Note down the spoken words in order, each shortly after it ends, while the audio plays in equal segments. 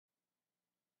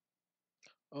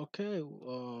Okay,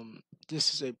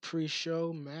 this is a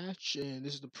pre-show match, and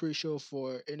this is the pre-show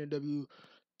for NAW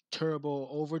Turbo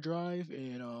Overdrive,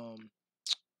 and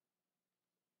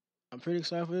I'm pretty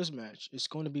excited for this match. It's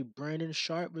going to be Brandon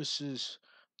Sharp versus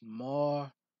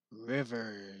Maur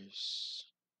Rivers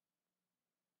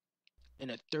in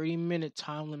a 30-minute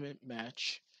time limit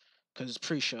match, because it's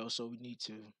pre-show, so we need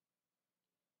to,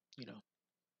 you know,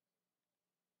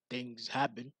 things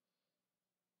happen.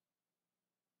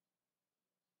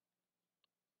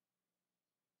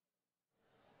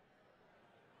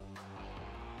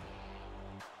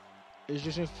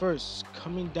 Introducing first,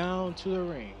 coming down to the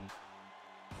ring.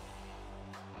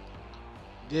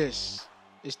 This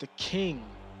is the king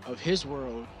of his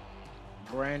world,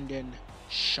 Brandon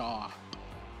Sharp.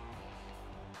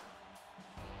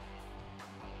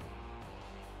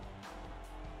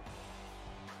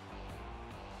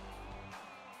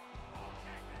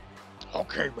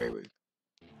 Okay, baby.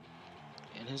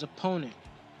 And his opponent.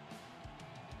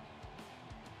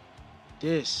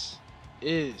 This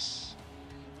is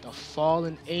the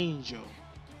fallen angel.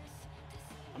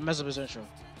 I messed up his intro.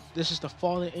 This is the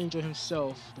fallen angel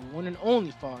himself, the one and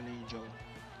only fallen angel,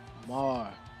 Maur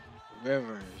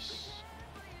Rivers.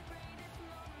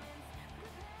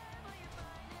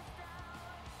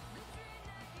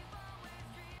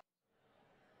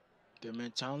 Their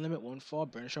man time limit, one fall,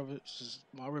 Brandon Sharp versus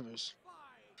Maur Rivers.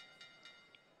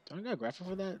 Do I got a graphic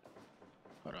for that?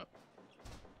 Hold up.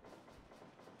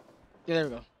 Yeah, there we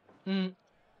go.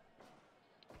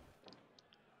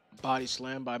 Body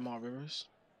slam by Maur Rivers.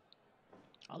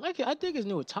 I like it. I think his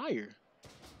new attire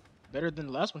better than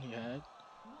the last one he had.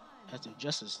 Has to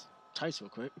adjust his tights real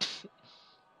quick.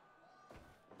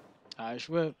 Irish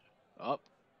whip. Up.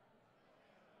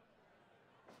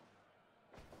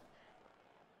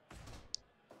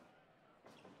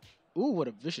 Ooh, what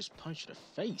a vicious punch to the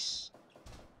face.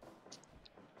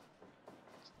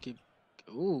 Keep.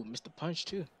 Ooh, missed the punch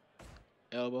too.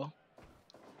 Elbow.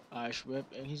 Irish whip.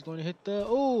 And he's going to hit the.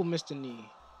 Ooh, missed the knee.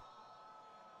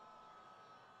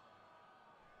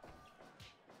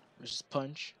 Vicious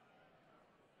punch.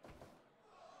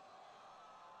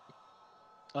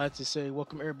 I'd like to say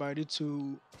welcome everybody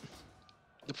to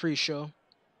the pre-show.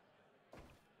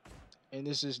 And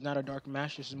this is not a dark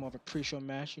match. This is more of a pre-show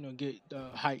match. You know, get the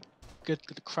hype, get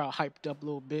the crowd hyped up a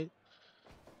little bit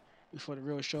before the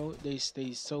real show. They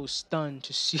stay so stunned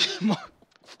to see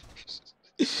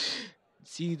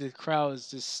see the crowd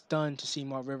is just stunned to see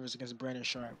Maur Rivers against Brandon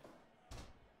Sharp.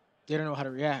 They don't know how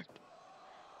to react.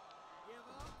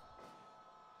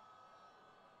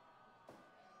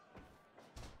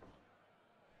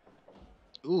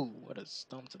 Ooh, what a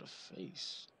stomp to the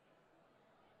face.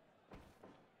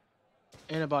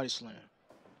 And a body slam.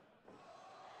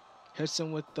 Hits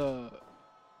him with the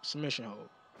submission hold.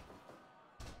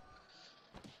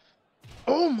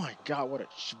 Oh my god, what a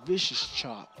vicious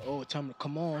chop. Oh, tell him to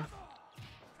come on.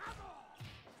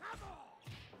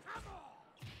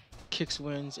 Kicks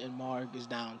wins and Maur is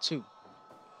down too.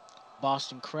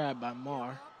 Boston Crab by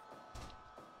Maur.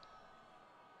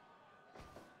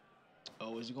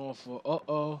 Oh, is he going for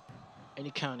uh-oh? And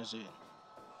he counters it.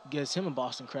 Gives him a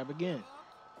Boston Crab again.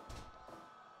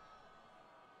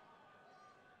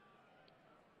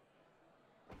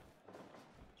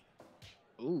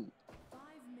 Ooh.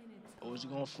 What was he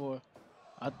going for?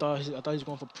 I thought he was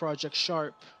going for Project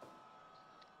Sharp.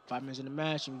 5 minutes in the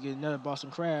match, and we get another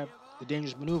Boston Crab. The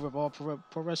dangerous maneuver of all pro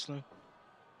wrestling.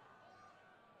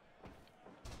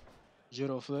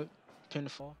 Judo flip,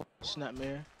 pinfall,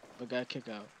 snapmare, but got a kick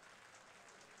out.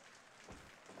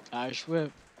 Irish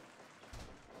whip.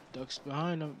 Ducks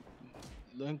behind him.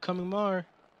 Incoming Maur.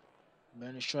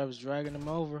 Brandon Sharp is dragging him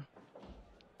over.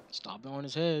 Stomping on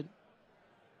his head.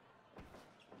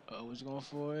 What's he going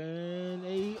for? And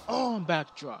a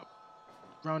backdrop.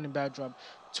 Rounding backdrop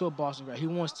to a Boston Crab. He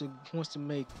wants to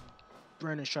make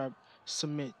Brandon Sharp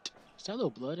submit. Is that a little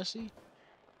blood I see?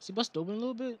 Is he busted open a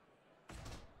little bit?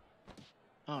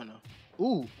 I don't know.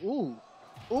 Ooh, ooh,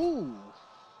 ooh.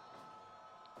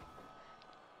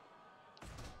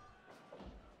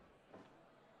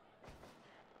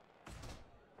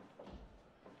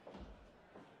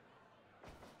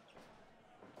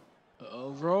 A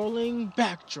rolling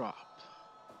backdrop.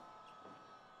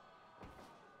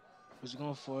 What's he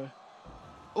going for?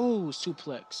 Ooh,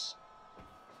 suplex.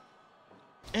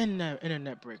 And that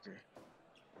internet breaker.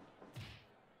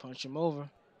 Punch him over.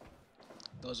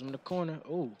 Throws him in the corner.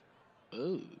 Ooh.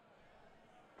 Ooh.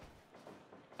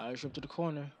 Irish whip to the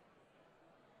corner.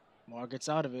 Maur gets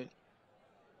out of it.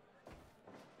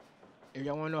 If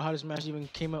y'all want to know how this match even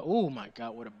came out, oh my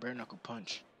god, what a bare knuckle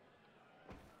punch.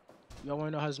 Y'all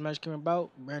wanna know how this match came about?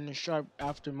 Brandon Sharp,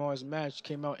 after Maur's match,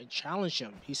 came out and challenged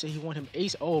him. He said he want him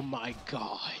ace. Oh my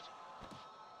god.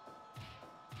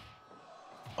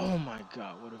 Oh my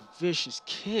god, what a vicious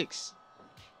kicks.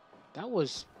 That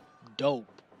was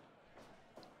dope.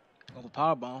 Over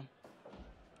powerbomb.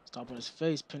 Stop on his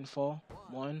face, pinfall.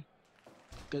 One.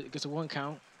 Gets a one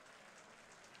count.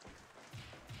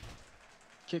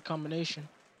 Kick combination.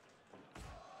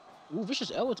 Ooh,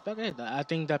 vicious elbow to back ahead. I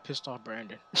think that pissed off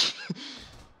Brandon.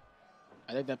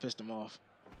 I think that pissed him off.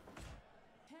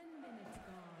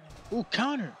 Ooh,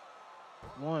 counter.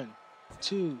 One,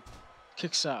 two,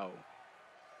 kicks out.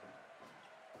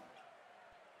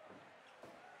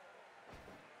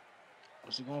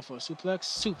 Was he going for a suplex?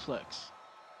 Suplex.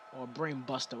 Or brain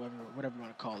buster, whatever you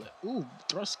want to call it. Ooh,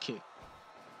 thrust kick.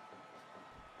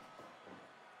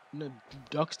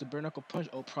 Ducks the bare knuckle punch.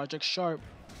 Oh, Project Sharp.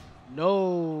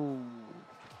 No.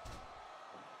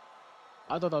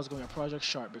 I thought that was going to be a Project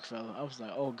Sharp, big fella. I was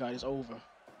like, oh god, it's over.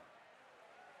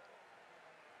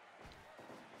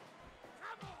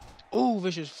 Ooh,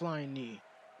 vicious flying knee.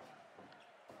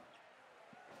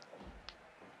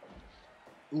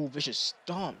 Ooh, vicious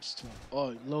stomps to him.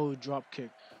 Oh, low drop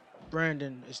kick.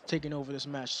 Brandon is taking over this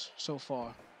match so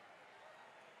far.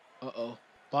 Uh-oh.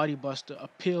 Body buster.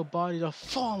 Appeal body. The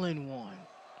fallen one.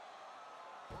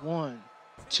 One,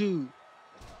 two.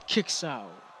 Kicks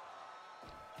out.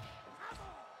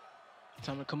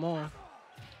 Time to come on.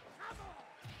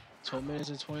 12 minutes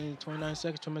and 29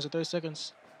 seconds. 12 minutes and 30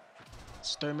 seconds.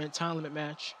 It's a 30-minute time limit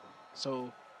match.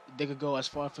 So they could go as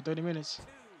far for 30 minutes.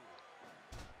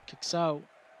 Kicks out.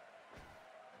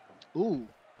 Ooh.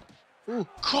 Ooh.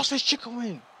 Crossface chicken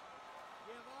wing.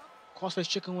 Crossface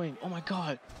chicken wing. Oh my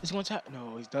god. Is he going to tap?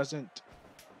 No, he doesn't.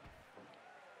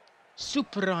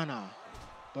 Superana.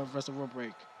 But rest of rope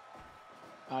break.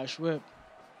 Irish whip.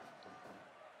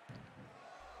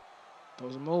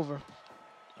 Throws him over.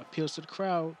 Appeals to the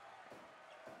crowd.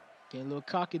 Getting a little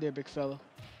cocky there, big fella.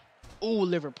 Ooh,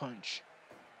 liver punch.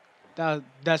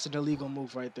 That's an illegal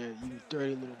move right there, you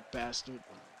dirty little bastard.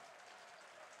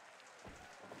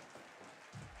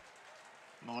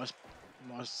 Maur's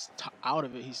out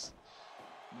of it.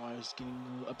 Maur's getting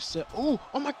a little upset. Ooh,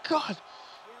 oh my god.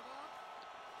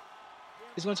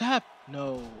 He's going to tap.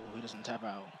 No, he doesn't tap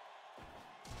out.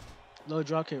 Low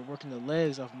drop kick working the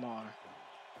legs of Maur.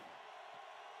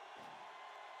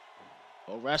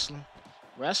 Oh, wrestling.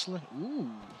 Wrestling. Ooh.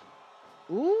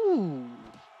 Ooh.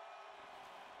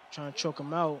 Trying to choke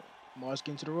him out. Maur's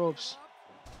getting to the ropes.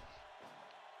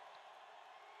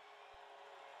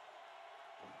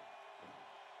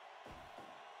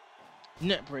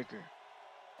 Net breaker.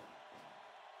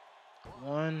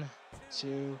 One,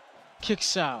 two.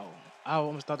 Kicks out. I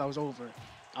almost thought that was over.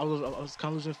 I was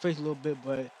kind of losing faith a little bit,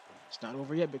 but it's not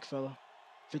over yet, big fella.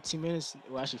 15 minutes.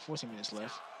 Well, actually 14 minutes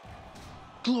left.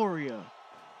 Gloria.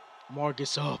 Maur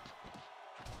gets up.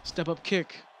 Step up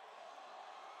kick.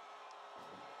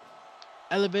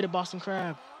 Elevated Boston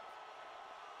Crab.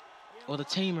 Or the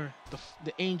Tamer.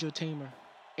 The Angel Tamer.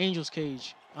 Angel's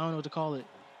Cage. I don't know what to call it.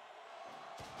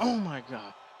 Oh my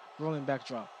god. Rolling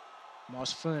backdrop.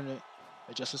 Maur's feeling it.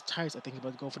 Adjusts his tights. I think he's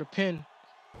about to go for the pin.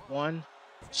 One,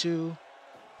 two.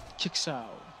 Kicks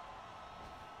out.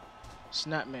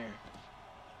 Snapmare.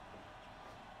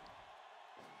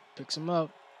 Picks him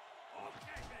up.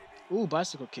 Ooh,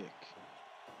 bicycle kick.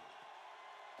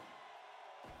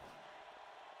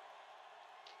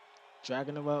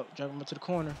 Dragging him up to the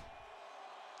corner.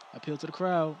 Appeal to the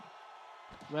crowd.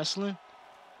 Wrestling.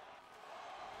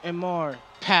 And Maur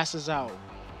passes out.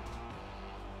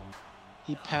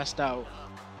 He passed out.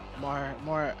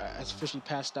 Maur has officially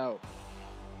passed out.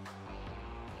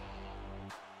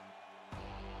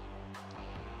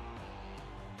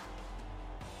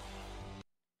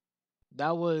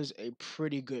 That was a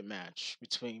pretty good match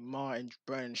between Maur and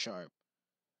Brandon Sharp.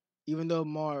 Even though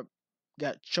Maur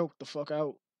got choked the fuck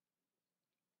out,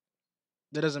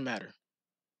 that doesn't matter.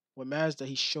 What matters is that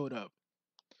he showed up.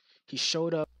 He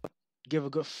showed up, gave a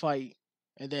good fight,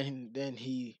 and then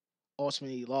he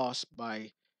ultimately lost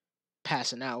by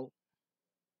passing out.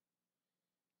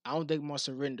 I don't think Maur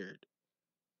surrendered.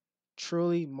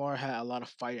 Truly, Maur had a lot of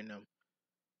fight in him.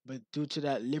 But due to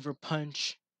that liver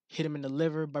punch, hit him in the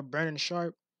liver by Brandon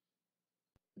Sharp,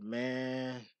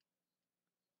 man,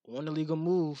 one illegal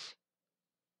move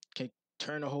can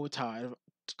turn the whole tide.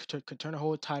 Could turn the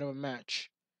whole tide of a match.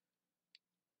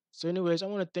 So, anyways, I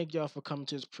want to thank y'all for coming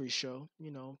to this pre-show.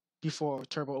 Before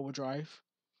Turbo Overdrive.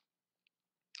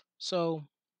 So,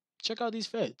 check out these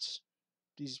feds.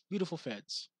 These beautiful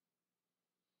feds.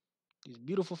 These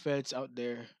beautiful feds out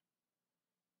there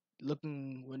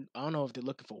looking when I don't know if they're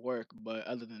looking for work, but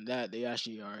other than that, they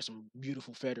actually are some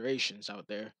beautiful federations out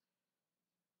there.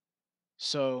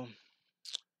 So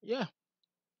yeah,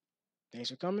 thanks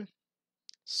for coming.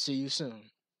 See you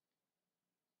soon.